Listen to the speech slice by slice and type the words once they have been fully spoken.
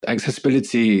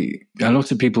accessibility, a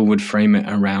lot of people would frame it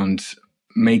around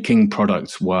making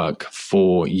products work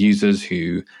for users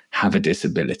who have a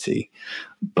disability.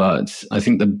 But I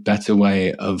think the better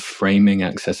way of framing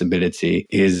accessibility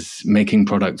is making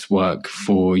products work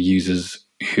for users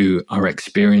who are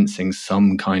experiencing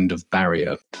some kind of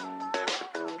barrier.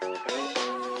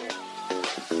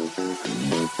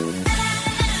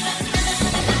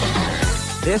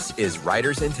 This is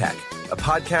Writers in Tech, a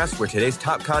podcast where today's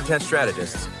top content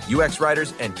strategists, UX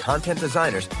writers, and content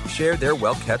designers share their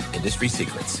well-kept industry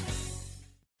secrets.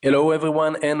 Hello,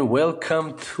 everyone, and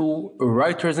welcome to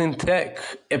Writers in Tech,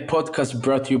 a podcast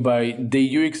brought to you by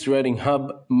the UX Writing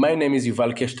Hub. My name is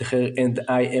Walke, and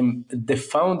I am the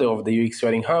founder of the UX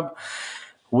Writing Hub,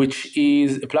 which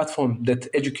is a platform that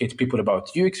educates people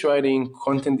about UX writing,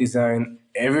 content design,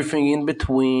 everything in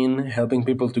between, helping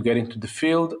people to get into the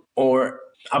field or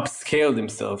upscale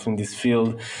themselves in this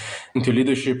field into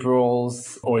leadership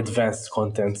roles or advanced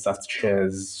content such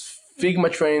as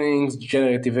Figma trainings,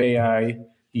 generative AI,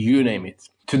 you name it.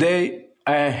 Today,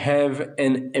 I have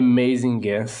an amazing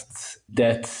guest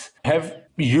that have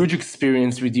huge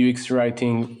experience with UX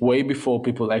writing way before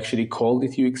people actually called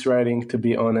it UX writing, to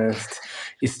be honest.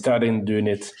 He started doing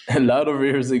it a lot of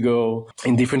years ago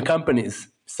in different companies,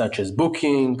 such as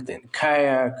Booking, then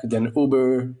Kayak, then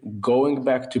Uber, going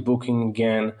back to Booking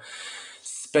again,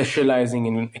 specializing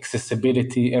in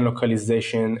accessibility and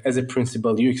localization as a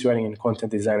principal UX writing and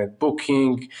content design at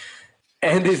Booking.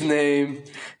 And his name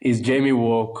is Jaime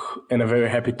Walke, and I'm very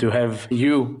happy to have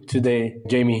you today.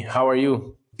 Jaime, how are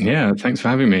you? Yeah, thanks for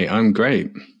having me. I'm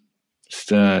great.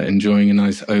 Just enjoying a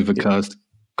nice overcast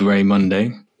grey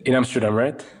Monday. In Amsterdam,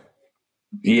 right?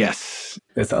 Yes.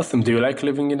 That's awesome. Do you like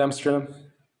living in Amsterdam?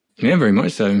 Yeah, very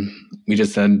much so. We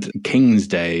just had King's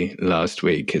Day last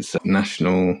week. It's a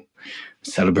national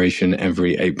celebration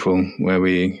every April where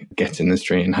we get in the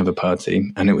street and have a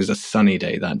party. And it was a sunny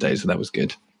day that day, so that was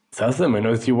good. It's awesome. I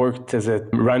know that you worked as a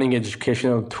running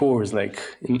educational tours, like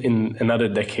in another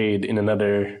decade, in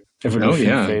another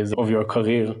evolution phase of your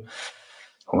career.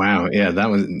 Wow. Yeah, that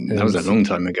was a long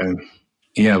time ago.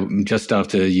 Yeah, just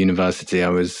after university, I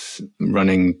was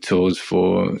running tours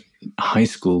for high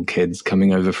school kids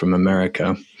coming over from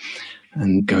America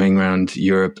and going around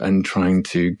Europe and trying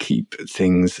to keep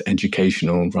things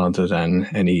educational rather than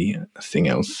anything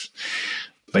else.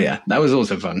 But yeah, that was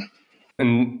also fun.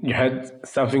 And you had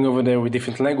something over there with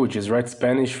different languages, right?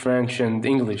 Spanish, French, and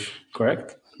English,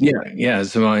 correct? Yeah.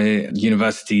 So my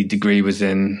university degree was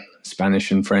in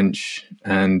Spanish and French,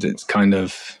 and it's kind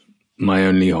of my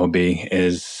only hobby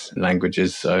is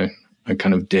languages. So I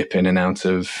kind of dip in and out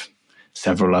of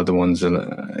several other ones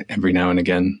every now and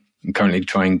again. I'm currently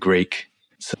trying Greek.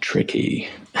 It's tricky.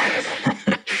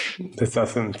 That's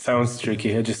awesome. Sounds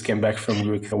tricky. I just came back from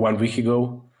Greek 1 week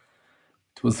ago.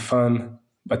 It was fun,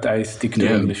 but I stick to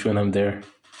English when I'm there.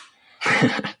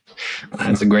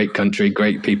 It's a great country,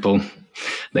 great people.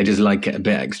 They just like it a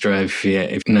bit extra if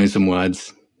you know some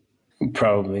words.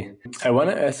 Probably. I want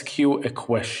to ask you a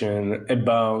question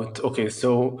about,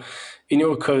 so in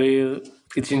your career,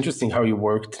 it's interesting how you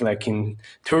worked like in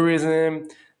tourism,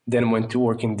 then went to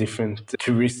work in different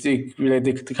touristic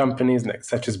related companies, like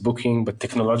such as Booking, but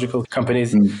technological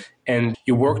companies. And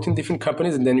you worked in different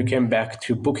companies and then you came back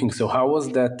to Booking. So how was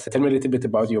that? Tell me a little bit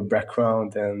about your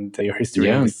background and your history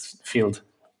in this field.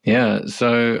 Yeah.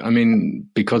 So, I mean,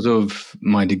 because of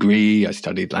my degree, I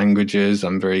studied languages.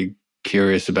 I'm very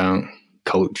curious about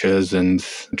cultures and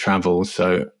travel.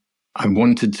 So I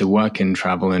wanted to work in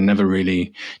travel and never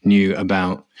really knew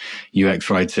about UX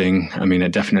writing. I mean,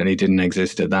 it definitely didn't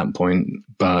exist at that point.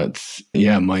 But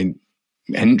yeah, my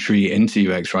entry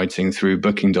into UX writing through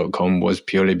booking.com was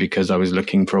purely because I was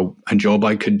looking for a job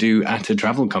I could do at a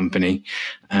travel company,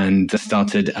 and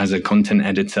started as a content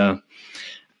editor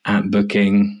at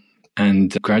Booking.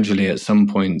 And gradually at some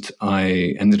point,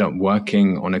 I ended up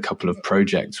working on a couple of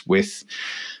projects with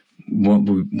what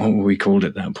were we called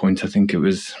at that point? I think it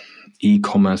was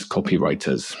e-commerce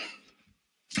copywriters.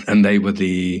 And they were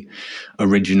the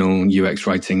original UX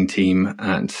writing team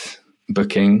at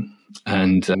Booking,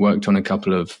 and worked on a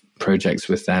couple of projects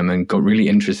with them and got really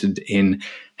interested in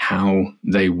how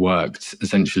they worked,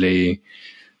 essentially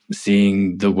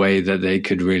seeing the way that they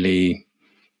could really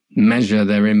measure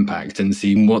their impact and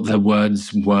see what their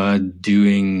words were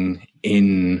doing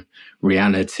in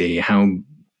reality, how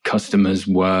customers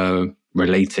were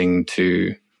relating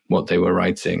to what they were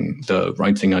writing. The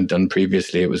writing I'd done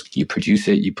previously, it was you produce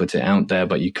it, you put it out there,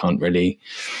 but you can't really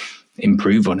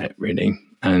improve on it, really.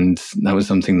 And that was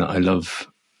something that I love.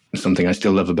 Something I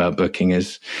still love about Booking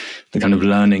is the kind of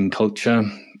learning culture.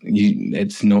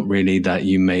 It's not really that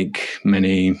you make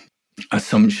many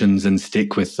assumptions and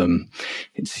stick with them.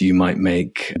 You might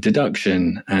make a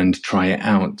deduction and try it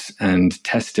out and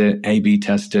test it, A/B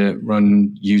test it,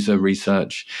 run user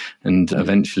research, and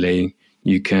eventually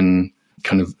you can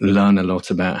kind of learn a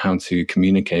lot about how to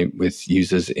communicate with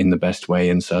users in the best way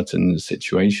in certain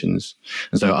situations.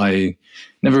 And so I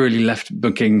never really left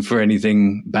booking for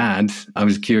anything bad. I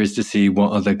was curious to see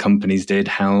what other companies did,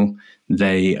 how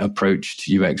they approached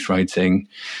UX writing.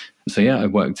 So yeah, I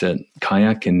worked at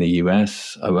Kayak in the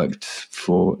US. I worked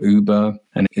for Uber.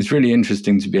 And it's really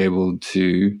interesting to be able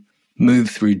to move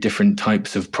through different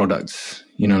types of products.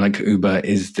 You know, like Uber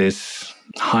is this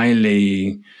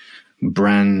highly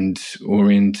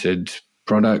brand-oriented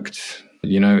product.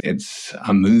 You know, it's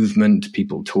a movement.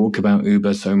 People talk about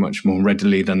Uber so much more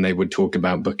readily than they would talk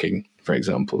about booking, for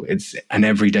example. It's an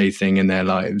everyday thing in their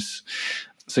lives.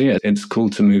 So yeah, it's cool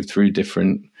to move through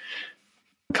different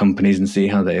companies and see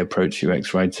how they approach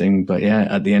UX writing. But yeah,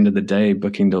 at the end of the day,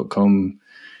 booking.com,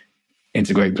 it's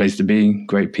a great place to be,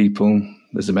 great people.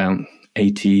 There's about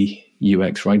 80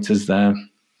 UX writers there.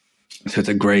 So it's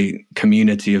a great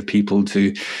community of people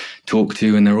to talk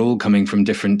to, and they're all coming from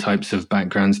different types of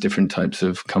backgrounds, different types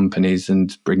of companies,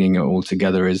 and bringing it all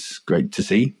together is great to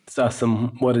see. It's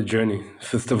awesome. What a journey.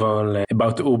 First of all,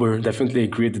 about Uber, definitely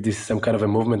agree that this is some kind of a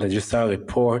movement. I just saw a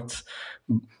report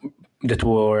that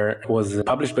was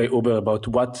published by Uber about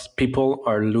what people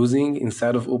are losing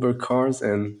inside of Uber cars,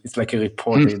 and it's like a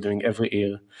report they're doing every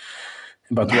year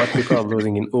about what people are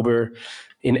losing in Uber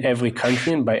in every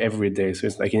country and by every day. So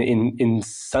it's like in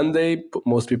Sunday,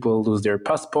 most people lose their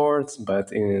passports,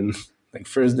 but in like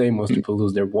Thursday, most people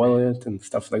lose their wallet and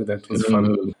stuff like that. It was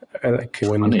fun. I like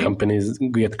when companies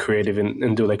get creative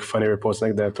and do like funny reports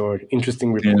like that, or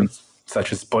interesting reports,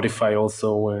 such as Spotify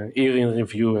also, year in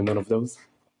review and all of those.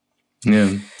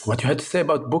 Yeah. What you had to say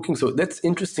about Booking. So that's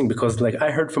interesting because like I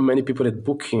heard from many people at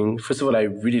Booking, first of all, I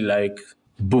really like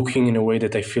Booking in a way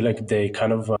that I feel like they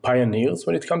kind of pioneers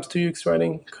when it comes to UX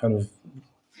writing, kind of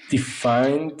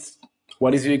defined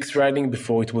what is UX writing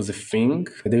before it was a thing.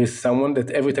 There is someone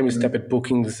that every time you step at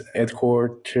Booking's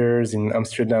headquarters in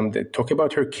Amsterdam, they talk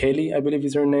about her, Kelly, I believe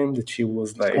is her name, that she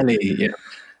was like... Kelly, yeah.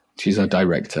 She's our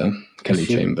director, Kelly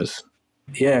Chambers.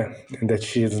 Yeah, and that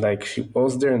she's like, she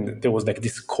was there and there was like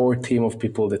this core team of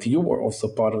people that you were also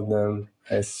part of them,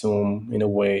 I assume, in a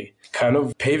way, kind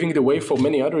of paving the way for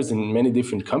many others in many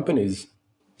different companies.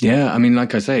 Yeah, I mean,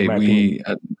 like I say,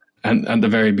 at the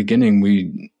very beginning,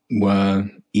 we were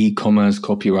e-commerce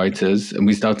copywriters, and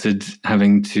we started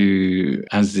having to,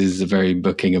 as is a very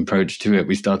Booking approach to it,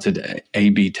 we started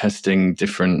A/B testing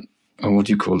different, what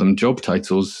do you call them, job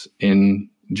titles in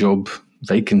job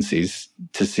vacancies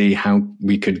to see how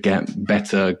we could get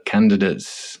better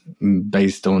candidates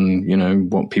based on, you know,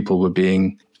 what people were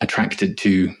being attracted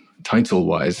to title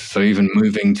wise. So even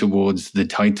moving towards the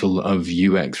title of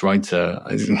UX writer,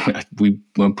 we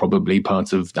were probably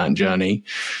part of that journey.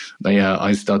 But yeah,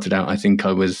 I started out, I think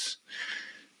I was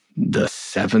the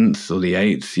 7th or the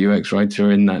 8th UX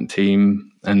writer in that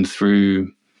team. And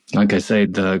through, like I say,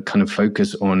 the kind of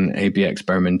focus on A/B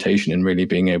experimentation and really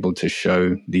being able to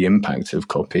show the impact of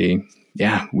copy,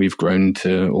 yeah, we've grown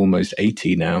to almost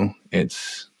 80 now.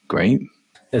 It's great.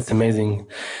 That's amazing.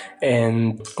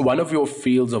 And one of your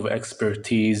fields of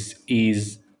expertise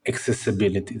is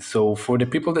accessibility. So for the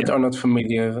people that are not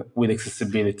familiar with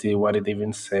accessibility, what did it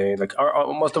even say? Like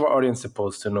most of our audience is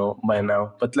supposed to know by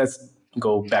now, but let's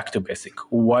go back to basic.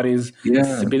 What is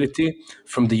accessibility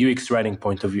from the UX writing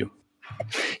point of view?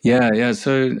 Yeah.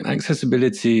 So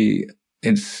accessibility,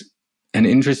 it's an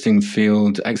interesting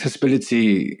field.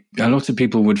 Accessibility, a lot of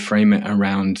people would frame it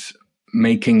around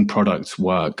making products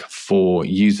work for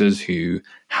users who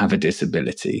have a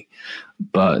disability.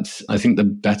 But I think the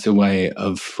better way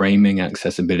of framing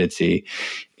accessibility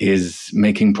is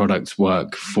making products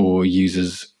work for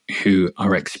users who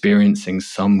are experiencing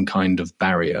some kind of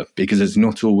barrier, because it's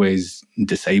not always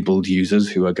disabled users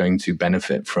who are going to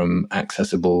benefit from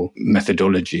accessible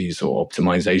methodologies or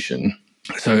optimization.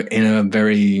 So in a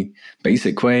very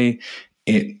basic way,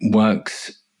 it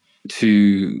works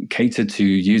to cater to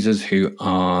users who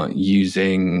are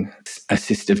using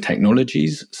assistive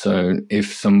technologies. So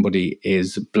if somebody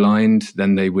is blind,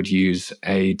 then they would use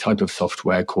a type of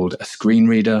software called a screen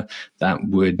reader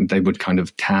they would kind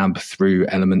of tab through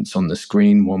elements on the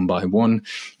screen one by one,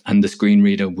 and the screen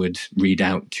reader would read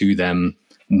out to them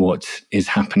what is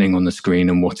happening on the screen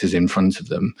and what is in front of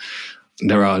them.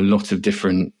 There are a lot of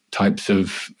different types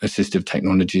of assistive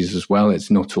technologies as well. It's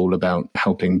not all about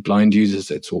helping blind users.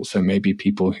 It's also maybe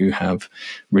people who have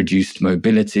reduced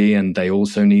mobility and they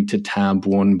also need to tab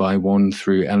one by one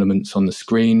through elements on the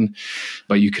screen.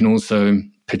 But you can also,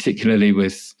 particularly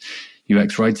with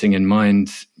UX writing in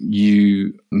mind,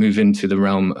 you move into the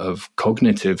realm of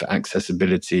cognitive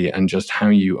accessibility and just how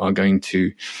you are going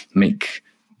to make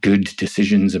good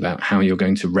decisions about how you're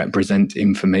going to represent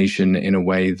information in a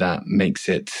way that makes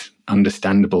it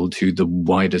understandable to the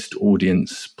widest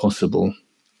audience possible.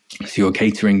 So you're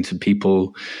catering to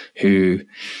people who,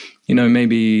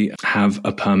 maybe have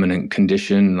a permanent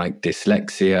condition like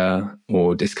dyslexia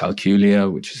or dyscalculia,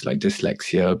 which is like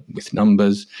dyslexia with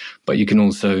numbers. But you can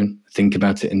also think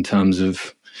about it in terms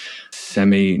of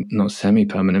not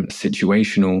semi-permanent,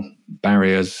 situational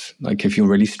barriers. Like if you're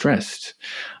really stressed,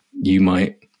 you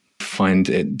might find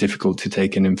it difficult to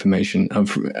take in information.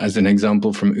 As an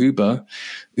example from Uber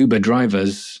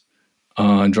drivers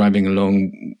are driving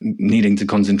along needing to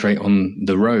concentrate on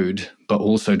the road, but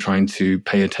also trying to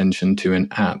pay attention to an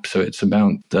app. So it's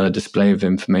about the display of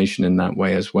information in that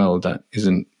way as well, that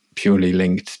isn't purely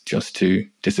linked just to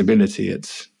disability.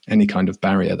 It's any kind of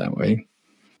barrier that way.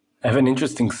 I have an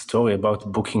interesting story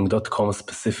about Booking.com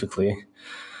specifically.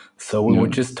 So we were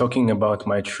just talking about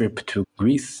my trip to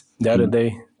Greece the other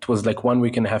day. It was like 1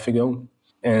 week and a half ago.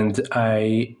 And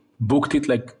I booked it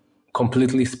like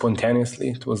completely spontaneously.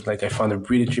 It was like I found a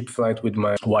really cheap flight with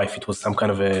my wife. It was some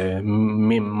kind of a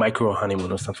micro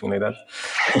honeymoon or something like that.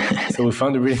 So we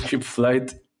found a really cheap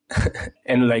flight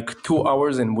and like 2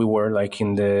 hours and we were like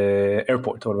in the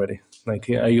airport already. Like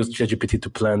I used ChatGPT to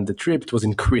plan the trip. It was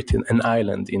in Crete, an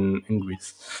island in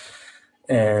Greece.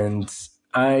 And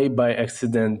I, by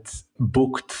accident,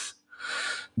 booked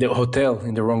the hotel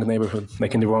in the wrong neighborhood,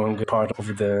 like in the wrong part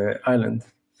of the island.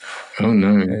 Oh,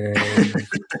 no.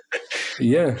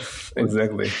 Yeah,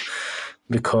 exactly.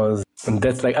 Because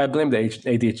that's like, I blame the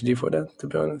ADHD for that, to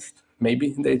be honest.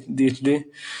 Maybe the ADHD.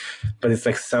 But it's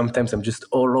like sometimes I'm just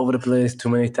all over the place, too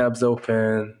many tabs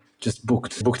open, just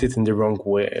booked it in the wrong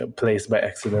place by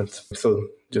accident. So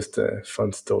just a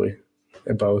fun story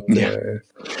about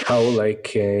how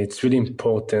like it's really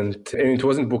important. And it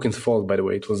wasn't Booking's fault, by the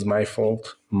way. It was my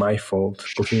fault.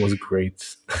 Booking was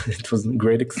great. It was a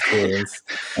great experience.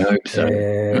 I hope so.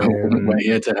 We're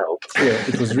here to help. Yeah,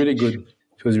 it was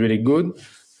really good.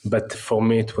 But for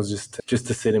me, it was just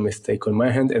a silly mistake on my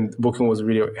hand. And Booking was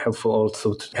really helpful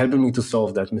also to helping me to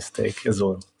solve that mistake as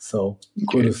well. So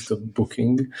kudos to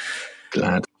Booking.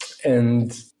 Glad.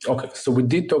 And okay, so we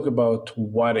did talk about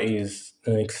what is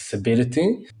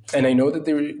accessibility. And I know that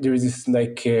there is this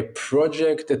like a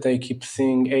project that I keep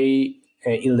seeing,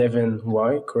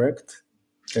 A11Y, correct?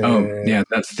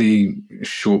 That's the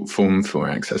short form for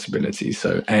accessibility.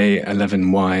 So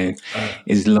A11Y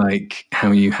is like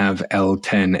how you have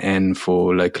L10N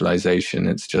for localization.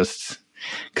 It's just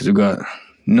because we've got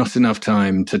not enough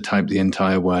time to type the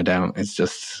entire word out. It's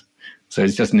just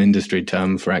an industry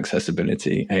term for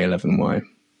accessibility, A11Y.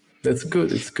 That's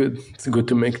good. It's good. It's good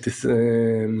to make this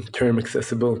term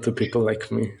accessible to people like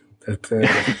me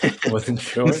that wasn't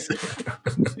sure.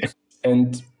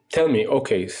 And tell me,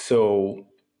 okay, so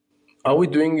are we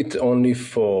doing it only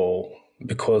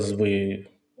because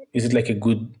is it like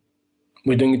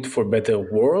we're doing it for a better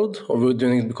world, or we're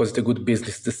doing it because it's a good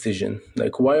business decision?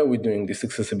 Like, why are we doing this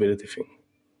accessibility thing?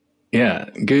 Yeah,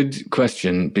 good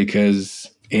question, because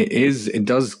it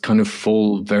does kind of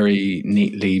fall very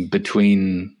neatly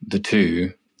between the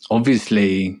two.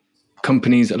 Obviously,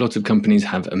 a lot of companies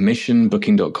have a mission.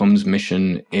 Booking.com's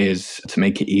mission is to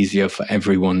make it easier for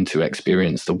everyone to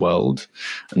experience the world.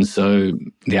 And so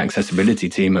the accessibility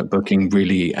team at Booking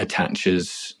really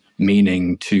attaches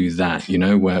meaning to that.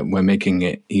 We're making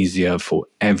it easier for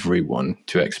everyone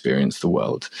to experience the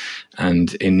world.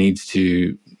 And we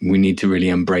need to really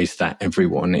embrace that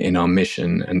everyone in our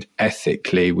mission. And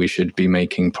ethically, we should be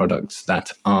making products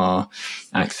that are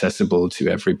accessible to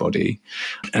everybody.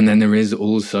 And then there is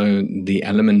also the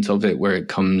element of it where it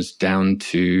comes down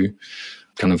to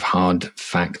kind of hard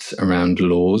facts around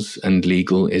laws and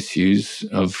legal issues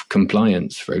of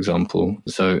compliance, for example.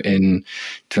 So in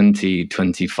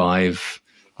 2025,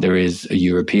 there is a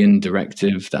European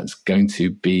directive that's going to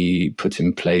be put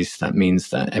in place. That means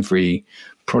that every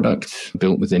product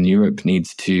built within Europe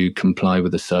needs to comply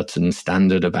with a certain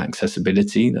standard of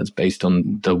accessibility that's based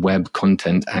on the Web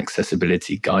Content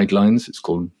Accessibility Guidelines. It's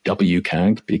called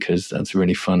WCAG because that's a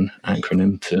really fun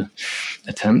acronym to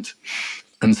attempt.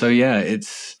 And so,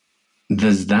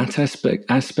 there's that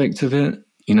aspect of it.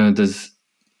 There's,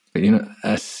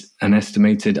 an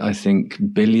estimated, I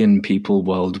think, billion people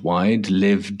worldwide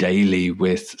live daily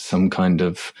with some kind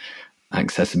of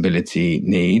accessibility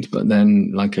need. But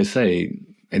then, like I say,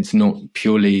 it's not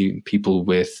purely people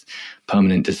with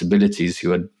permanent disabilities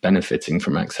who are benefiting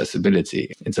from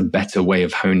accessibility. It's a better way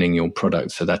of honing your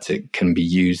product so that it can be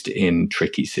used in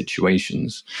tricky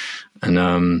situations.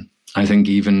 And I think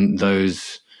even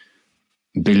those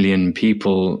billion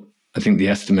people, I think the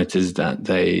estimate is that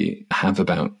they have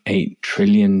about $8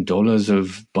 trillion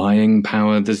of buying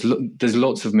power. There's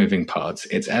lots of moving parts.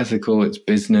 It's ethical, it's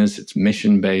business, it's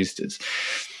mission-based. It's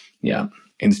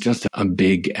just a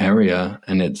big area,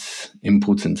 and it's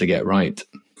important to get right.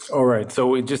 All right.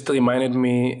 So it just reminded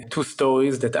me two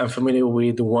stories that I'm familiar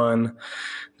with. One,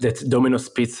 that Domino's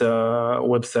Pizza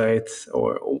website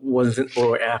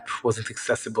or app wasn't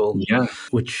accessible,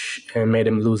 which made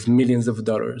them lose millions of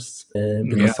dollars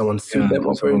because someone sued them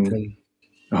over it.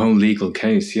 A whole legal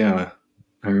case, I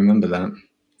remember that.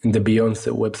 And the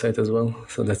Beyonce website as well.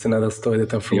 So that's another story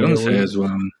that I'm familiar with. Beyonce as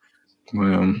well.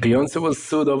 Wow. Beyonce was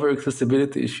sued over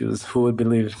accessibility issues. Who would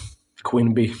believe?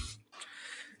 Queen Bee.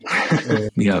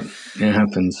 Yeah, it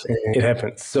happens. It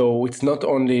happens. So it's not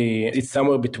only, it's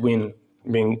somewhere between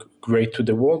being great to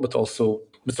the world, but also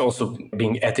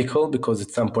being ethical, because at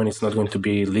some point it's not going to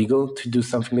be legal to do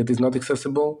something that is not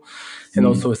accessible, and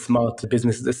also a smart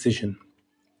business decision.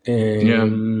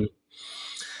 I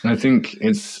think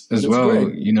it's as well,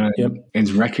 great.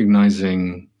 It's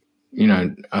recognizing,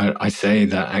 I say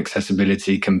that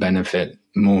accessibility can benefit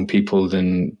more people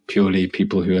than purely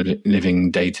people who are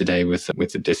living day to day with a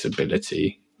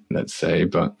disability, let's say.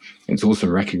 But it's also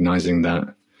recognizing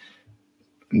that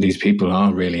these people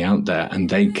are really out there and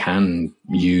they can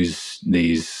use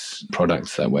these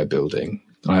products that we're building.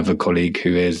 I have a colleague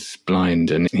who is blind,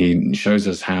 and he shows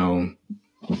us how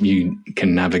you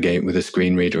can navigate with a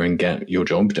screen reader and get your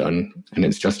job done. And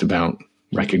it's just about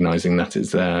recognizing that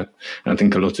it's there. And I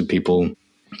think a lot of people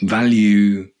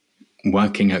value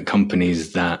working at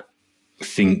companies that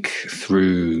think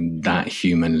through that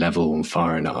human level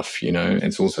far enough.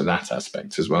 It's also that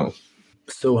aspect as well.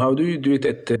 So how do you do it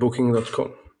at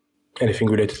booking.com? Anything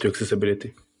related to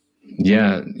accessibility?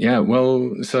 Yeah.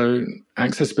 Well, so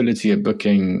accessibility at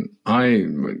Booking,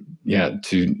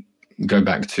 to go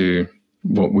back to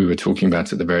what we were talking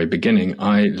about at the very beginning,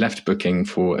 I left Booking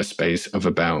for a space of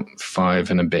about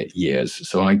 5 and a bit years.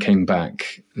 So I came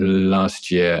back last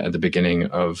year at the beginning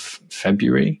of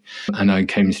February, and I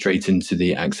came straight into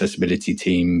the accessibility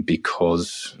team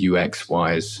because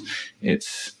UX-wise,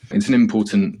 it's an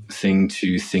important thing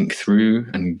to think through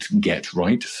and get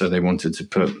right. So they wanted to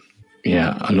put,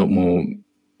 a lot more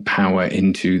power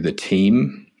into the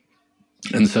team.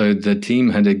 And so the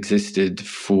team had existed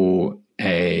for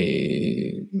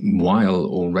a while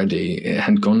already. It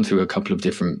had gone through a couple of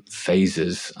different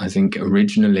phases. I think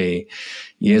originally,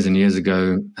 years and years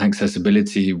ago,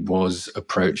 accessibility was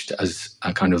approached as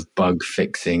a kind of bug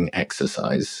fixing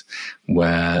exercise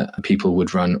where people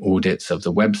would run audits of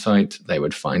the website. They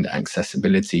would find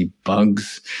accessibility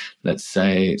bugs, let's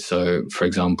say. So, for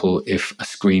example, if a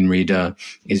screen reader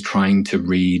is trying to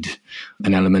read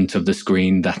an element of the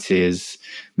screen that is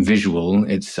visual,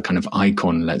 it's a kind of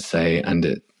icon, let's say, and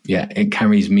it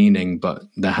carries meaning, but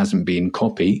there hasn't been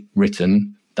copy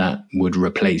written that would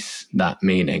replace that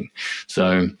meaning.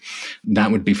 So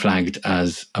that would be flagged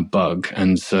as a bug.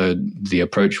 And so the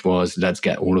approach was, let's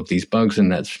get all of these bugs and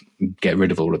let's get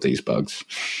rid of all of these bugs.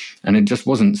 And it just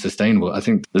wasn't sustainable. I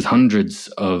think there's hundreds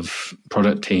of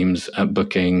product teams at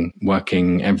Booking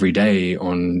working every day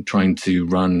on trying to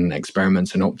run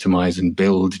experiments and optimize and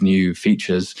build new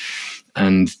features,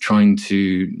 and trying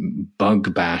to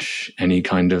bug bash any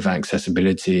kind of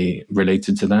accessibility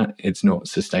related to that. It's not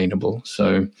sustainable.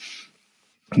 So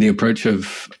the approach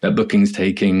that Booking's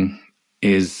taking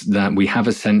is that we have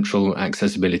a central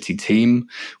accessibility team.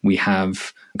 We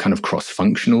have a kind of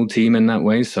cross-functional team in that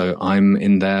way. So I'm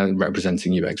in there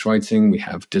representing UX writing. We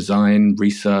have design,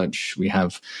 research. We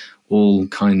have all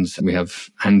kinds. We have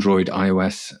Android,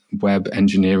 iOS, web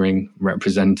engineering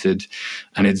represented.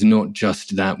 And it's not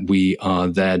just that we are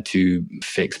there to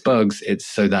fix bugs. It's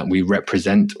so that we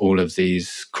represent all of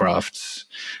these crafts,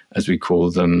 as we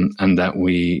call them, and that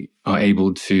we are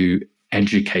able to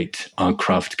educate our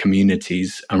craft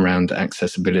communities around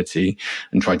accessibility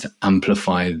and try to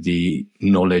amplify the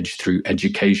knowledge through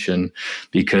education,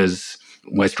 because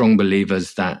we're strong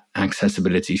believers that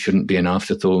accessibility shouldn't be an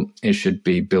afterthought. It should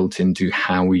be built into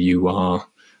how you are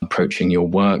approaching your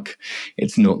work.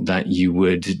 It's not that you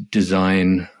would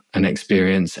design an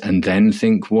experience and then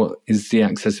think, what is the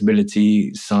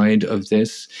accessibility side of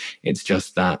this? It's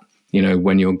just that,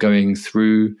 when you're going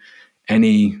through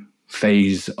any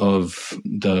phase of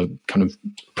the kind of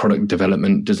product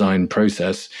development design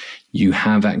process, you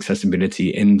have accessibility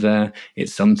in there.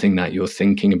 It's something that you're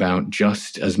thinking about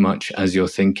just as much as you're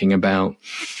thinking about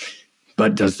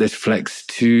But does this flex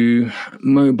to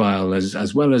mobile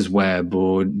as well as web,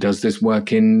 or does this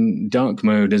work in dark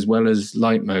mode as well as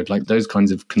light mode? Like those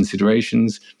kinds of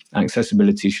considerations,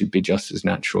 accessibility should be just as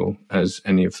natural as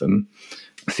any of them.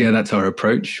 So yeah, that's our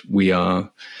approach. We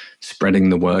are spreading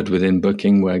the word within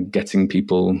Booking. We're getting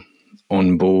people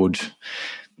on board.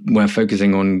 We're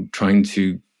focusing on trying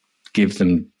to give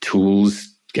them tools,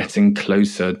 getting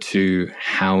closer to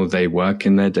how they work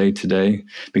in their day-to-day.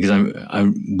 Because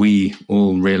we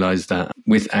all realize that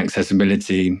with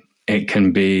accessibility, it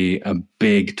can be a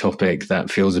big topic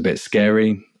that feels a bit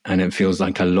scary, and it feels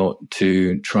like a lot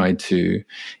to try to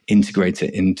integrate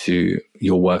it into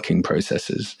your working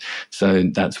processes. So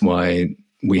that's why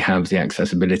we have the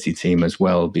accessibility team as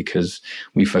well, because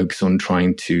we focus on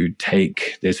trying to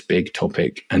take this big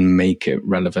topic and make it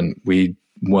relevant. We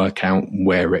work out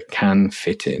where it can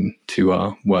fit in to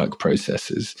our work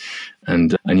processes.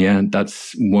 And yeah,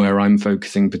 that's where I'm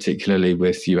focusing, particularly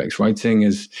with UX writing,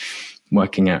 is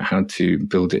working out how to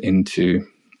build it into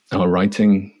our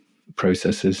writing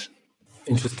processes.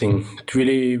 Interesting. It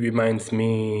really reminds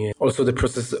me also the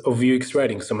process of UX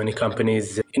writing. So many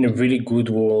companies in a really good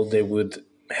world, they would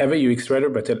have a UX writer,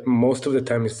 but most of the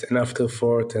time it's an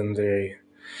afterthought, and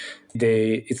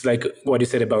it's like what you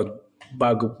said about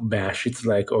bug bash. It's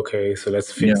like, okay, so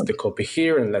let's fix the copy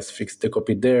here and let's fix the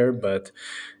copy there. But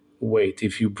wait,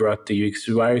 if you brought the UX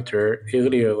writer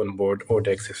earlier on board, or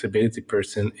the accessibility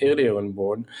person earlier on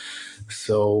board,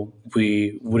 so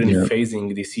we wouldn't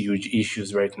facing these huge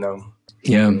issues right now.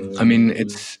 Yeah, I mean,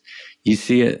 you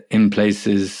see it in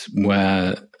places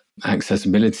where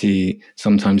accessibility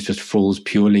sometimes just falls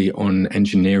purely on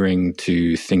engineering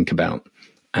to think about.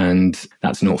 And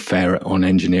that's not fair on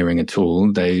engineering at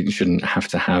all. They shouldn't have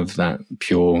to have that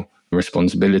pure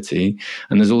responsibility.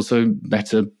 And there's also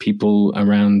better people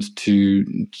around to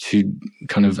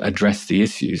kind of address the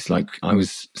issues. Like I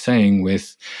was saying,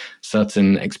 with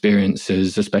certain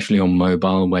experiences, especially on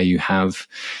mobile, where you have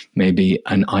maybe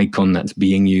an icon that's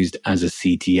being used as a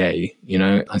CTA. You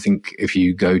know, I think if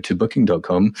you go to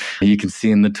booking.com, you can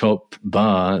see in the top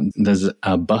bar, there's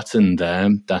a button there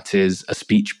that is a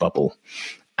speech bubble.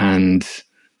 And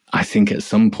I think at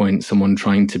some point, someone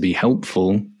trying to be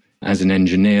helpful as an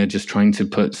engineer, just trying to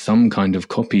put some kind of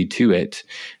copy to it,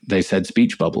 they said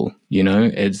speech bubble. You know,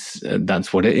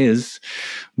 that's what it is.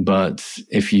 But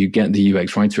if you get the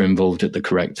UX writer involved at the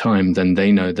correct time, then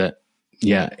they know that,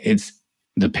 yeah, it's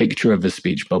the picture of a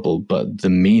speech bubble, but the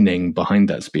meaning behind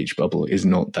that speech bubble is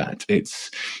not that.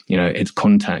 It's, you know, it's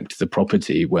contact the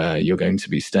property where you're going to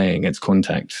be staying. It's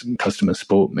contact customer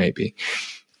support maybe.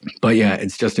 But yeah,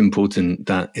 it's just important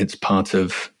that it's part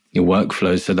of your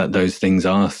workflow so that those things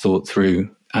are thought through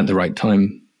at the right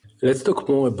time. Let's talk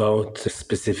more about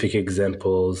specific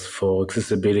examples for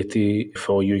accessibility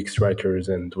for UX writers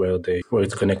and where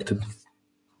it's connected.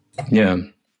 Yeah,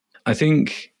 I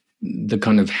think the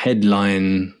kind of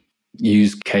headline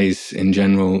use case in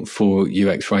general for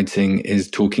UX writing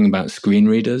is talking about screen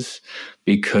readers,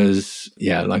 because,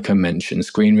 yeah, like I mentioned,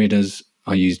 screen readers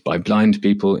are used by blind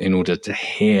people in order to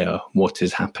hear what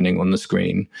is happening on the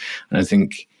screen. And I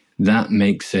think that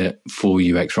makes it, for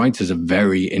UX writers, a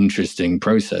very interesting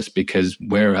process, because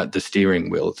we're at the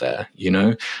steering wheel there. You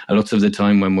know, a lot of the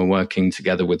time when we're working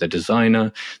together with a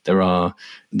designer,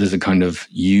 there's a kind of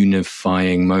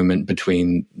unifying moment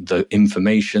between the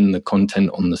information, the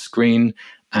content on the screen,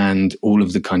 and all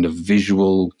of the kind of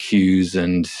visual cues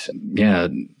and, yeah,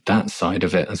 that side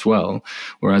of it as well.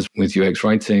 Whereas with UX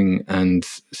writing and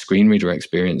screen reader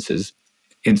experiences,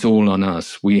 it's all on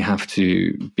us. We have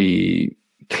to be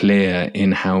clear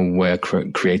in how we're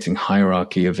creating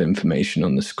hierarchy of information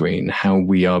on the screen, how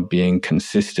we are being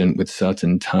consistent with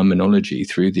certain terminology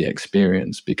through the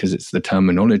experience, because it's the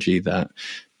terminology that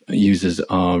users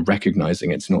are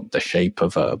recognizing. It's not the shape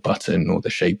of a button or the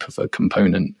shape of a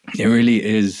component. It really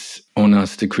is on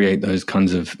us to create those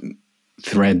kinds of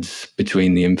threads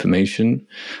between the information.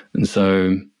 And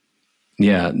so,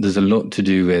 yeah, there's a lot to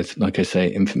do with, like I say,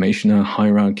 information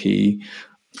hierarchy,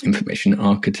 information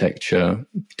architecture,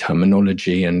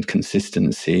 terminology, and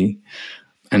consistency.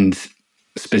 And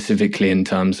specifically in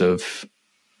terms of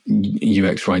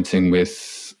UX writing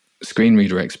with screen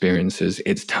reader experiences,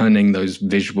 it's turning those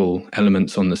visual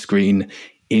elements on the screen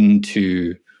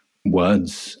into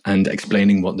words and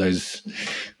explaining what those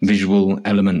visual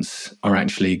elements are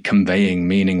actually conveying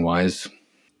meaning-wise.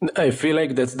 I feel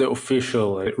like that's the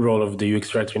official role of the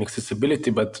UX writer in accessibility,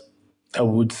 but I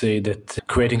would say that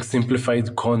creating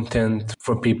simplified content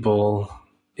for people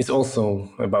is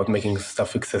also about making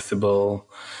stuff accessible,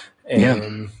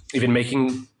 and even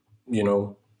making,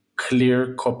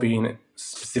 clear copy in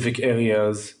specific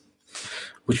areas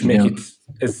which make it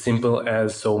as simple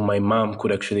as so my mom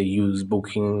could actually use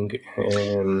Booking.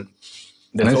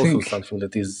 That's also something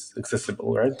that is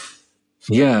accessible, right?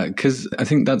 Yeah, because I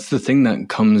think that's the thing that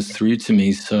comes through to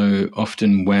me so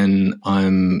often when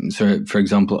for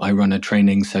example, I run a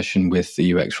training session with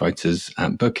the UX writers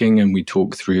at Booking, and we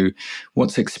talk through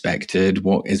what's expected,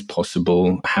 what is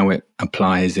possible, how it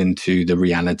applies into the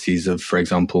realities of, for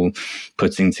example,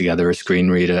 putting together a screen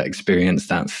reader experience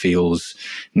that feels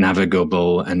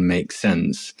navigable and makes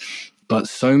sense. But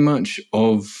so much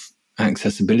of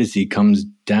accessibility comes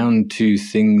down to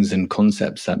things and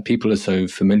concepts that people are so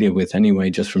familiar with anyway,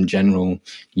 just from general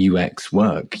UX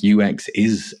work. UX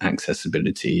is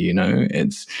accessibility,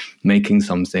 it's making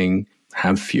something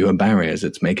have fewer barriers.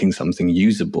 It's making something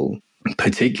usable.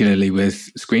 Particularly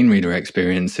with screen reader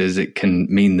experiences, it can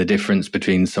mean the difference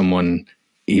between someone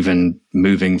even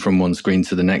moving from one screen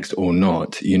to the next or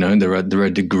not. There are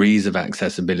degrees of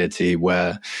accessibility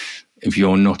where if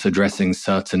you're not addressing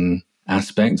certain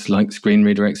aspects like screen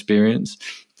reader experience,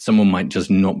 someone might just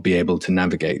not be able to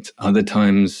navigate. Other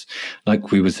times,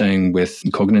 like we were saying with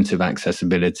cognitive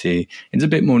accessibility, it's a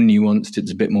bit more nuanced,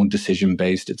 it's a bit more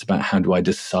decision-based. It's about how do I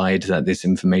decide that this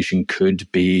information could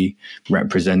be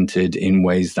represented in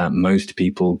ways that most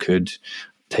people could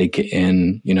take it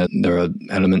in. There are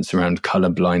elements around color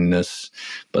blindness,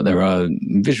 but there are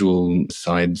visual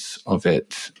sides of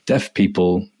it. Deaf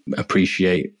people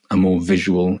appreciate a more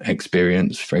visual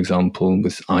experience, for example,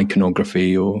 with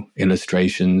iconography or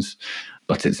illustrations,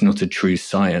 but it's not a true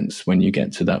science when you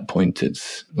get to that point.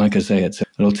 It's, like I say, it's a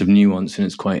lot of nuance, and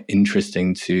it's quite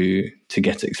interesting to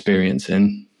get experience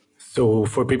in. So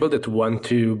for people that want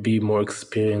to be more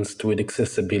experienced with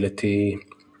accessibility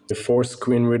for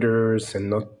screen readers and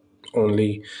not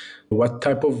only, what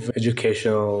type of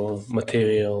educational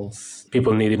materials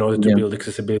people need in order to build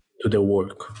accessibility to their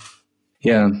work?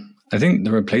 Yeah, I think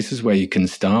there are places where you can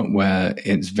start where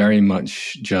it's very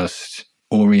much just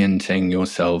orienting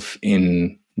yourself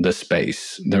in the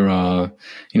space. There are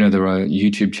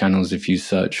YouTube channels, if you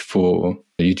search for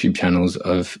YouTube channels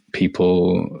of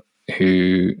people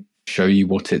who show you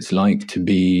what it's like to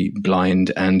be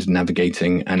blind and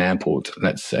navigating an airport,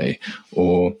 let's say,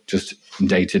 or just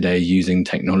day-to-day using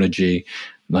technology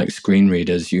like screen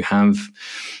readers. You have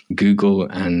Google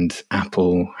and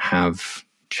Apple have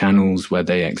channels where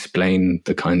they explain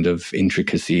the kind of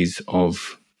intricacies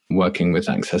of working with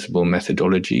accessible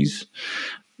methodologies.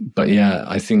 But yeah,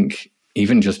 I think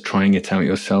even just trying it out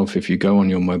yourself, if you go on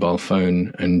your mobile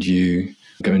phone and you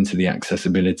go into the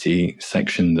accessibility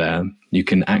section there, you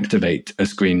can activate a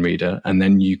screen reader, and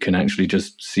then you can actually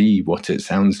just see what it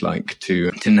sounds like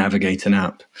to navigate an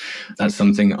app. That's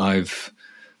something I've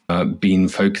been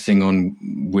focusing on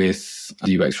with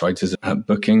the UX writers at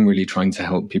Booking, really trying to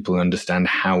help people understand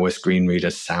how a screen reader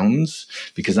sounds,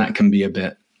 because that can be a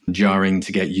bit jarring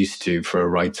to get used to for a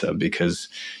writer, because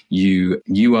you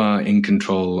are in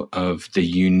control of the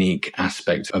unique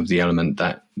aspect of the element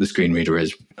that the screen reader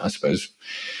is, I suppose,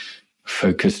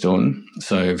 focused on.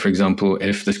 So, for example,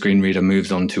 if the screen reader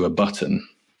moves on to a button,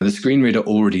 the screen reader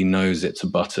already knows it's a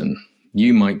button.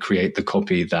 You might create the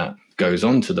copy that goes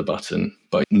onto the button,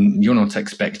 but you're not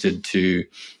expected to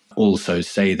also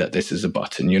say that this is a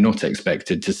button. You're not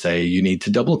expected to say you need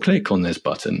to double click on this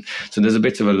button. So there's a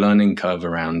bit of a learning curve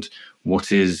around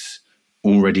what is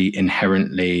already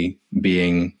inherently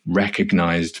being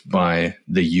recognized by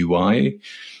the UI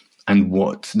and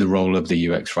what the role of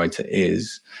the UX writer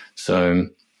is. So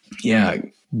yeah,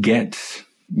 get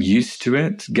used to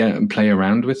it, play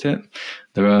around with it.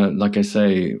 There are, like I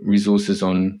say, resources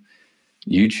on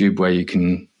YouTube where you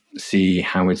can see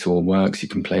how it all works. You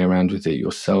can play around with it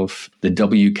yourself. The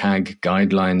WCAG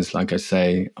guidelines, like I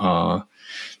say, are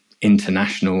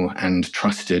international and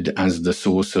trusted as the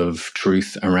source of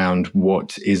truth around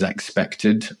what is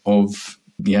expected of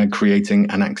creating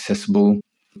an accessible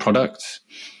product.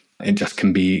 It just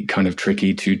can be kind of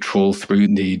tricky to trawl through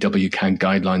the WCAG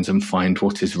guidelines and find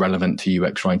what is relevant to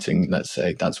UX writing. Let's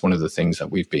say that's one of the things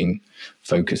that we've been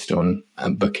focused on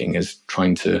at Booking, is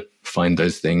trying to find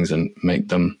those things and make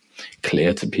them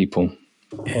clear to people.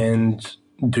 And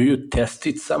do you test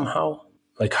it somehow?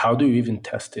 Like, how do you even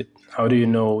test it? How do you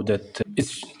know that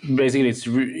it's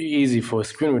easy for a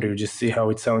screen reader to just see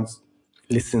how it sounds,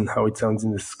 listen how it sounds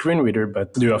in the screen reader,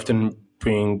 but do you often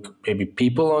bring maybe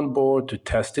people on board to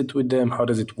test it with them? How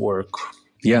does it work?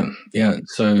 Yeah.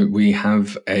 So we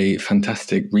have a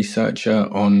fantastic researcher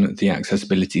on the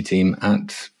accessibility team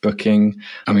at Booking.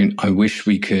 I mean, I wish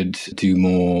we could do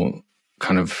more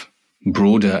kind of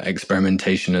broader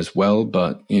experimentation as well.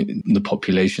 But the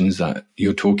populations that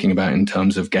you're talking about in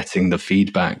terms of getting the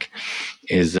feedback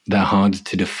they're hard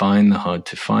to define, they're hard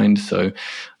to find. So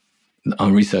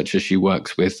our researcher, she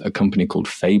works with a company called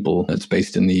Fable that's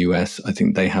based in the US. I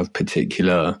think they have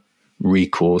particular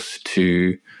recourse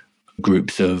to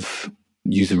groups of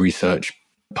user research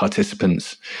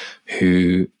participants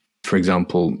who, for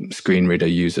example, screen reader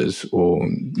users or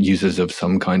users of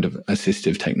some kind of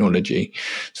assistive technology.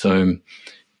 So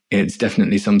it's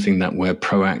definitely something that we're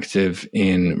proactive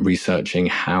in researching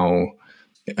how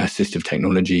assistive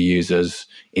technology users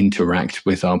interact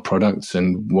with our products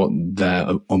and what their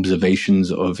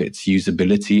observations of its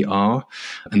usability are.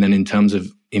 And then in terms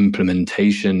of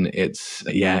implementation, it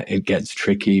gets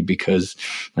tricky because,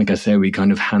 like I say, we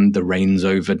kind of hand the reins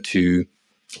over to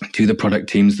the product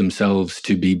teams themselves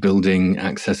to be building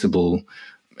accessible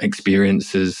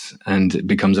experiences, and it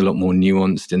becomes a lot more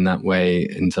nuanced in that way,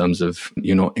 in terms of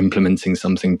you're not implementing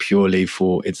something purely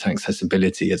for its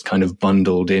accessibility. It's kind of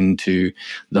bundled into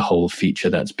the whole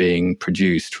feature that's being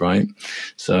produced, right?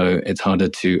 So it's harder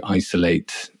to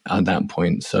isolate at that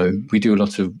point. So we do a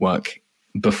lot of work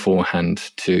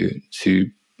beforehand to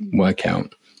work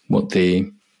out what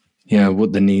the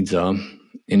needs are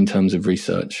in terms of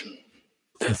research.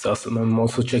 That's awesome. I'm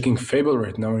also checking Fable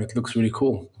right now, and it looks really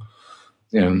cool.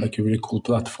 Yeah. Like a really cool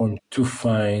platform to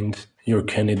find your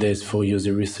candidates for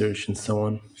user research and so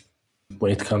on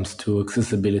when it comes to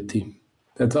accessibility.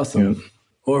 That's awesome. Yeah.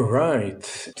 All right.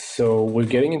 So we're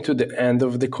getting into the end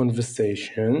of the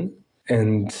conversation,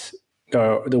 and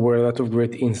there were a lot of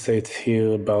great insights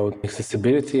here about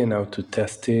accessibility and how to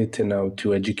test it and how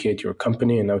to educate your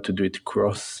company and how to do it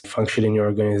cross-function in your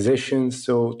organization.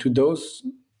 So to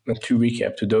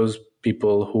recap, to those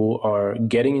people who are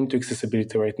getting into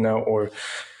accessibility right now or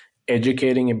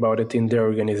educating about it in their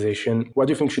organization, what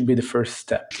do you think should be the first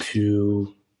step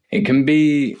to? It can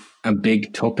be a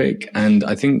big topic, and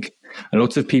I think a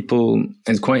lot of people,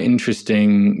 it's quite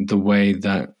interesting the way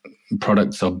that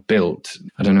products are built.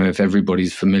 I don't know if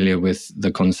everybody's familiar with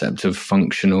the concept of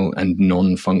functional and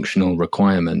non-functional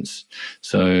requirements.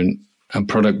 So a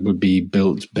product would be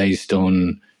built based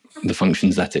on the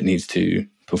functions that it needs to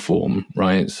perform,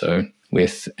 right? So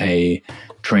with a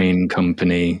train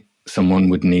company, someone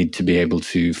would need to be able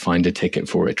to find a ticket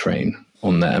for a train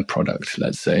on their product,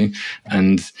 let's say.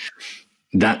 And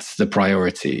that's the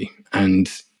priority. And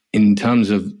in terms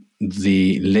of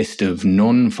the list of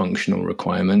non-functional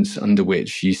requirements under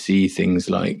which you see things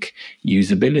like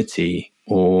usability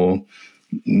or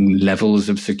levels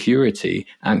of security,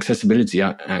 accessibility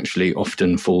actually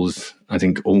often falls, I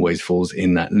think always falls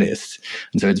in that list.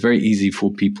 And so it's very easy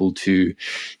for people to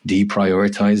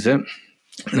deprioritize it.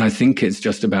 And I think it's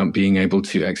just about being able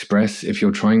to express, if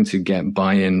you're trying to get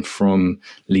buy-in from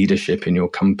leadership in your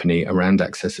company around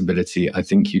accessibility, I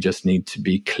think you just need to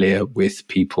be clear with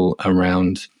people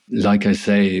around, like I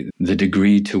say, the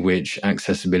degree to which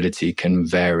accessibility can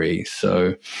vary.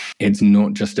 So it's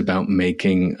not just about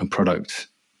making a product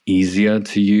easier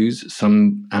to use.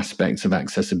 Some aspects of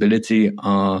accessibility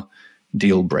are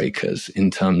deal breakers in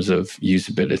terms of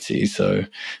usability. So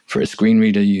for a screen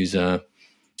reader user,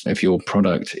 if your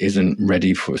product isn't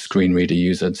ready for a screen reader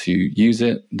user to use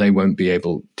it, they won't be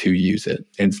able to use it.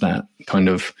 It's that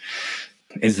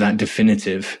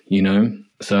definitive, you know?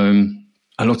 So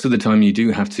a lot of the time you do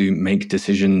have to make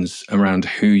decisions around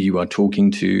who you are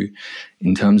talking to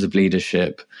in terms of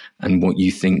leadership and what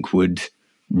you think would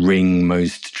ring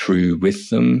most true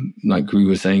with them. Like we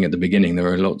were saying at the beginning,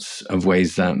 there are lots of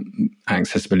ways that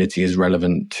accessibility is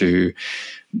relevant to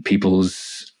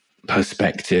people's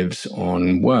perspectives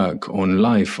on work, on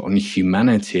life, on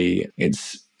humanity.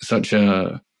 It's such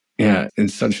an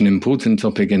important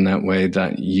topic in that way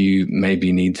that you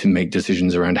maybe need to make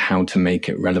decisions around how to make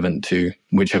it relevant to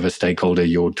whichever stakeholder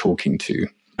you're talking to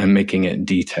and making it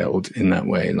detailed in that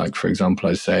way. Like, for example,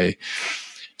 I say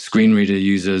screen reader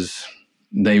users,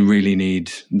 they really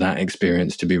need that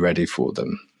experience to be ready for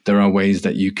them. There are ways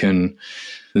that you can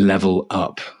level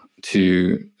up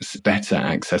to better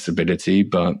accessibility,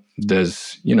 but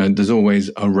there's always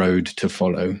a road to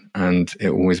follow, and it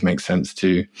always makes sense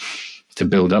to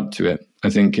build up to it.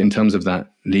 I think in terms of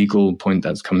that legal point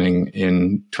that's coming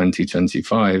in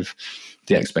 2025,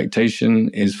 the expectation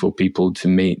is for people to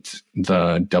meet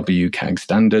the WCAG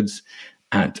standards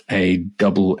at a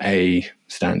AA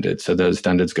standard. So those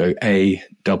standards go A,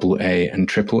 AA, and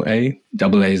AAA.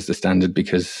 AA is the standard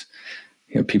because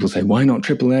people say, why not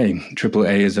AAA?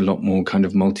 AAA is a lot more kind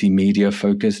of multimedia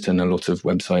focused, and a lot of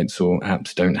websites or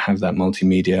apps don't have that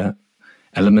multimedia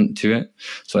element to it.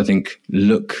 So I think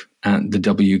look at the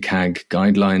WCAG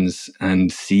guidelines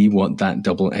and see what that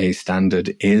AA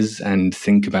standard is and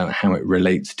think about how it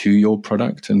relates to your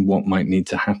product and what might need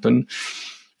to happen.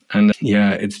 And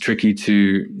yeah, it's tricky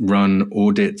to run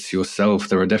audits yourself.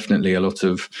 There are definitely a lot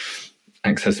of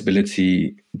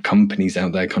accessibility companies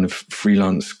out there, kind of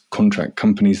freelance contract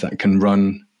companies that can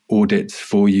run audits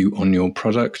for you on your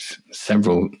product.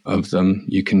 Several of them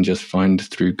you can just find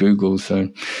through Google. So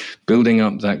building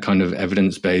up that kind of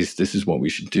evidence base, this is what we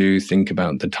should do, think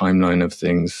about the timeline of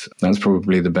things. That's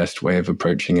probably the best way of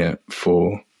approaching it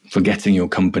for getting your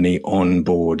company on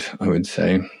board, I would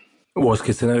say. Worst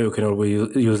case scenario, you can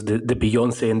always use the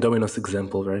Beyonce and Domino's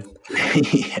example, right?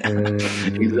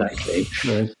 Exactly.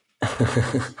 Right.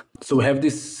 So we have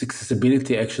this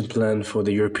accessibility action plan for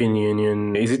the European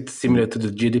Union. Is it similar to the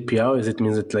GDPR? Is it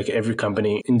means that like every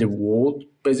company in the world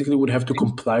basically would have to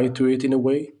comply to it in a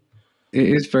way? It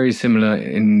is very similar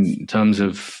in terms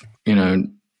of,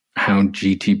 how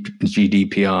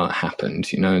GDPR happened.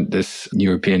 This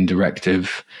European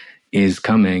directive is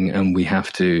coming and we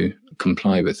have to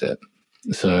comply with it.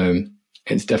 So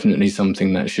it's definitely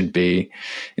something that should be,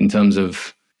 in terms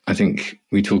of, I think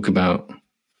we talk about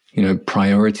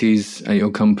priorities at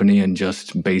your company and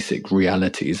just basic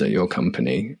realities at your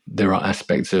company. There are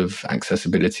aspects of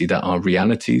accessibility that are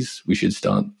realities. We should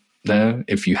start there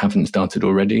if you haven't started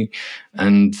already.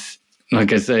 And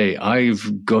like I say,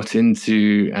 I've got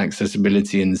into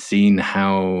accessibility and seen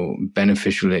how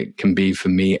beneficial it can be for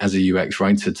me as a UX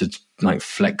writer to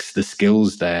flex the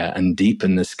skills there and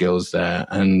deepen the skills there.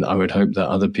 And I would hope that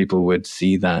other people would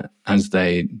see that as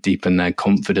they deepen their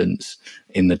confidence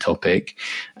in the topic.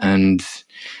 And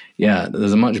yeah,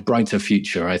 there's a much brighter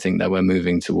future, I think, that we're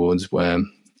moving towards, where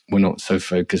we're not so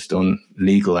focused on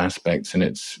legal aspects. And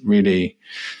it's really,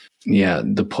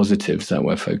 the positives that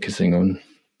we're focusing on.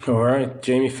 All right,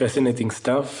 Jaime, fascinating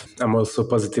stuff. I'm also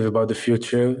positive about the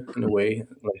future in a way.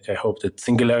 Like I hope that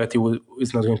singularity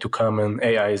is not going to come and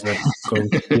AI is not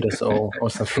going to beat us all or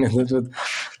something like that.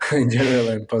 But in general,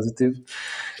 I'm positive.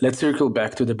 Let's circle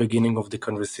back to the beginning of the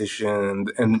conversation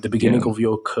and the beginning of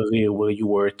your career, where you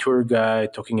were a tour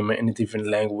guide, talking in a different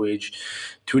language,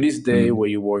 to this day where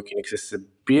you work in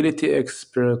accessibility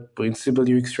expert, principal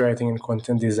UX writing and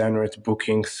content designer at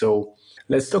Booking. So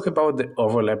let's talk about the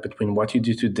overlap between what you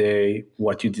do today,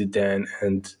 what you did then,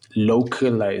 and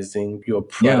localizing your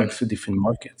products to different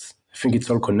markets. I think it's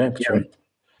all connected, right?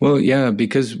 Well, yeah,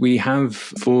 because we have,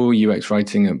 for UX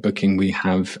writing at Booking, we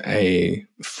have a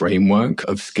framework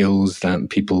of skills that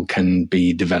people can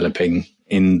be developing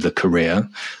in the career,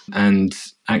 and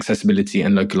accessibility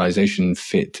and localization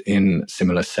fit in a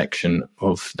similar section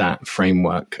of that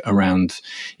framework around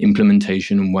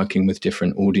implementation and working with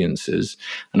different audiences.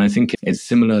 And I think it's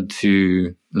similar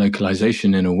to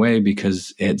localization in a way,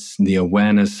 because it's the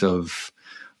awareness of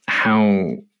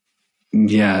how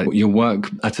your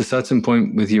work, at a certain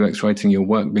point with UX writing, your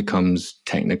work becomes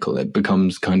technical. It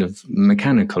becomes kind of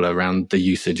mechanical around the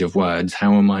usage of words.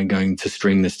 How am I going to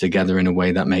string this together in a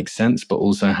way that makes sense? But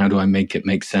also, how do I make it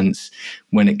make sense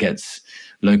when it gets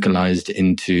localized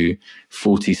into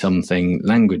 40-something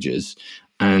languages?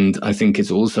 And I think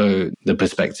it's also the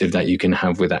perspective that you can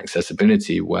have with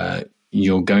accessibility, where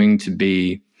you're going to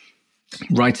be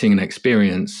writing an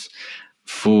experience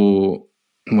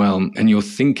and you're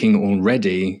thinking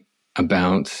already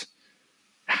about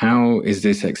how is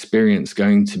this experience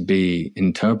going to be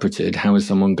interpreted? How is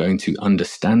someone going to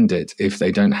understand it if they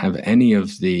don't have any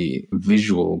of the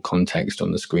visual context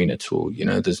on the screen at all?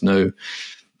 There's no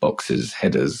boxes,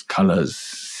 headers, colors,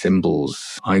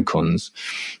 symbols, icons.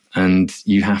 And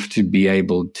you have to be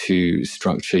able to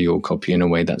structure your copy in a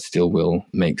way that still will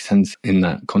make sense in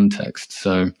that context.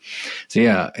 So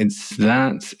yeah, it's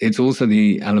that. It's also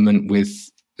the element with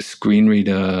screen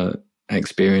reader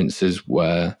experiences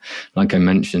where, like I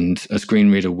mentioned, a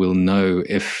screen reader will know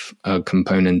if a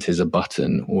component is a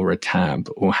button or a tab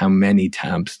or how many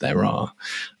tabs there are.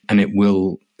 And it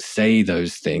will say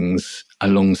those things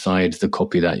alongside the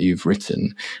copy that you've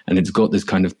written. And it's got this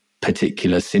kind of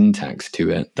particular syntax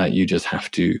to it that you just have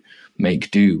to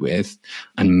make do with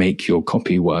and make your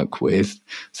copy work with.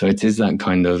 So it is that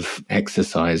kind of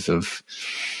exercise of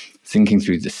thinking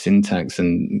through the syntax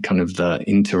and kind of the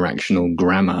interactional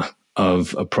grammar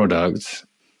of a product.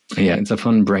 Yeah, it's a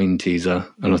fun brain teaser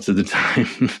a lot of the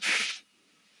time.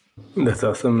 That's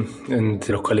awesome. And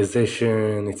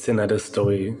localization, it's another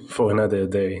story for another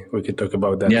day. We could talk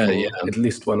about that for at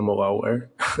least 1 more hour.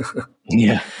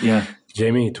 Yeah.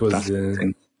 Jaime, it was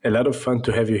a lot of fun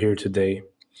to have you here today.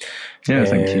 Yeah,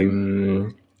 thank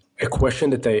you. A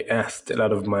question that I asked a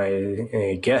lot of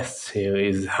my guests here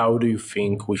is, how do you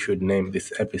think we should name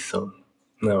this episode?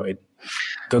 Now,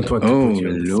 Don't want to Oh, put you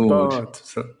on the Lord. spot.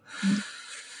 So,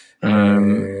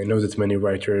 I know that many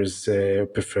writers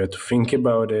prefer to think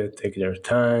about it, take their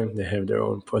time, they have their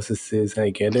own processes. I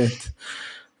get it.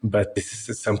 But this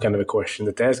is some kind of a question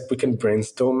that I ask. We can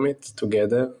brainstorm it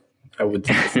together. I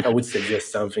would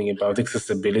suggest something about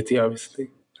accessibility, obviously.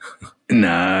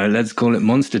 No, let's call it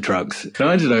monster trucks. No,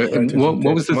 I don't know.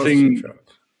 What was the thing? Truck.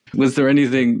 Was there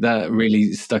anything that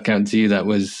really stuck out to you that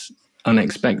was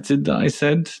unexpected that I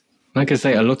said? Like I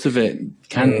say, a lot of it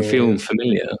can feel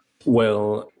familiar.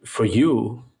 Well, for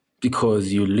you,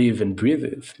 because you live and breathe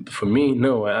it. For me,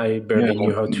 no, I barely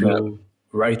knew how to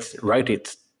write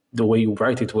it. The way you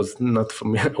write it was not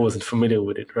familiar. I wasn't familiar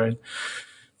with it, right?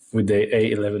 With the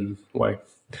A11Y.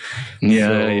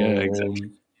 Yeah,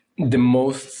 exactly. The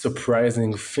most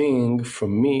surprising thing for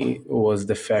me was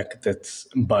the fact that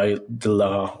by the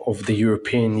law of the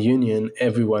European Union,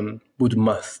 everyone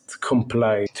must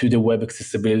comply to the Web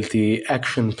Accessibility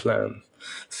Action Plan.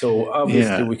 So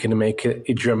obviously we can make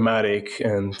it dramatic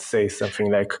and say something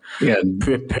like,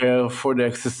 prepare for the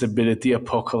accessibility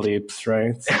apocalypse,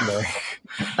 right?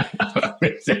 I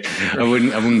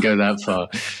wouldn't go that far.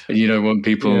 You don't want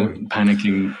people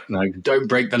panicking, like, don't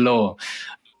break the law.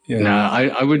 Yeah. No,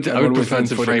 I would prefer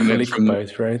to frame it from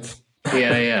bite, right?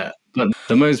 Yeah. But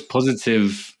the most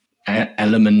positive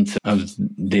element of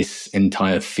this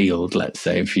entire field, let's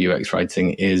say, for UX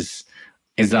writing is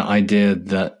that idea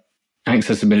that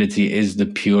accessibility is the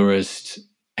purest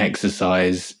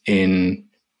exercise in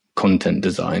content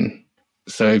design.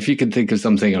 So if you could think of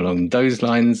something along those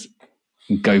lines,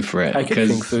 go for it. I can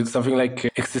think so. It's something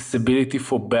like accessibility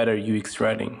for better UX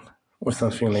writing or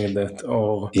something like that.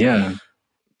 Or yeah,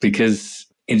 because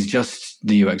it's just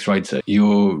the UX writer.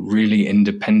 You're really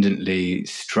independently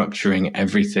structuring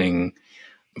everything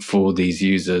for these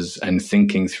users and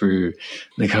thinking through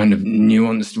the kind of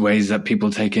nuanced ways that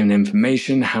people take in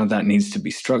information, how that needs to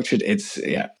be structured. It's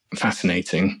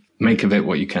fascinating. Make of it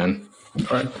what you can.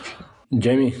 All right.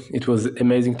 Jaime, it was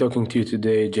amazing talking to you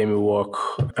today, Jaime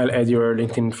Walke. I'll add your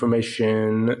LinkedIn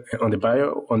information on the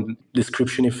bio, on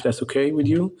description, if that's okay with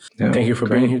you. Yeah, thank you for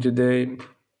being here today.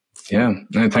 Yeah,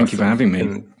 no, thank you for having me.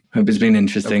 And hope it's been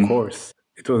interesting. Of course.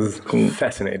 It was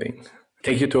fascinating.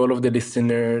 Thank you to all of the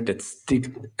listeners that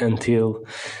stick until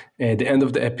the end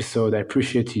of the episode. I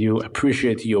appreciate you.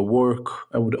 Appreciate your work.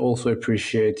 I would also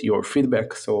appreciate your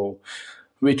feedback. So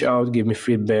reach out, give me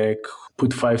feedback.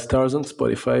 Put 5 stars on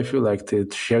Spotify if you liked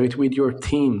it. Share it with your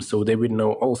team so they will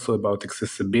know also about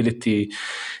accessibility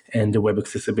and the Web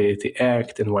Accessibility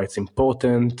Act and why it's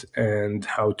important and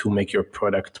how to make your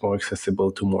product more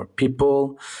accessible to more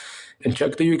people. And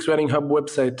check the UX Writing Hub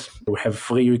website. We have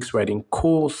free UX writing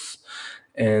course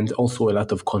and also a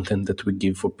lot of content that we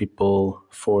give for people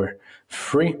for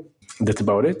free. That's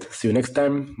about it. See you next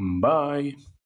time. Bye.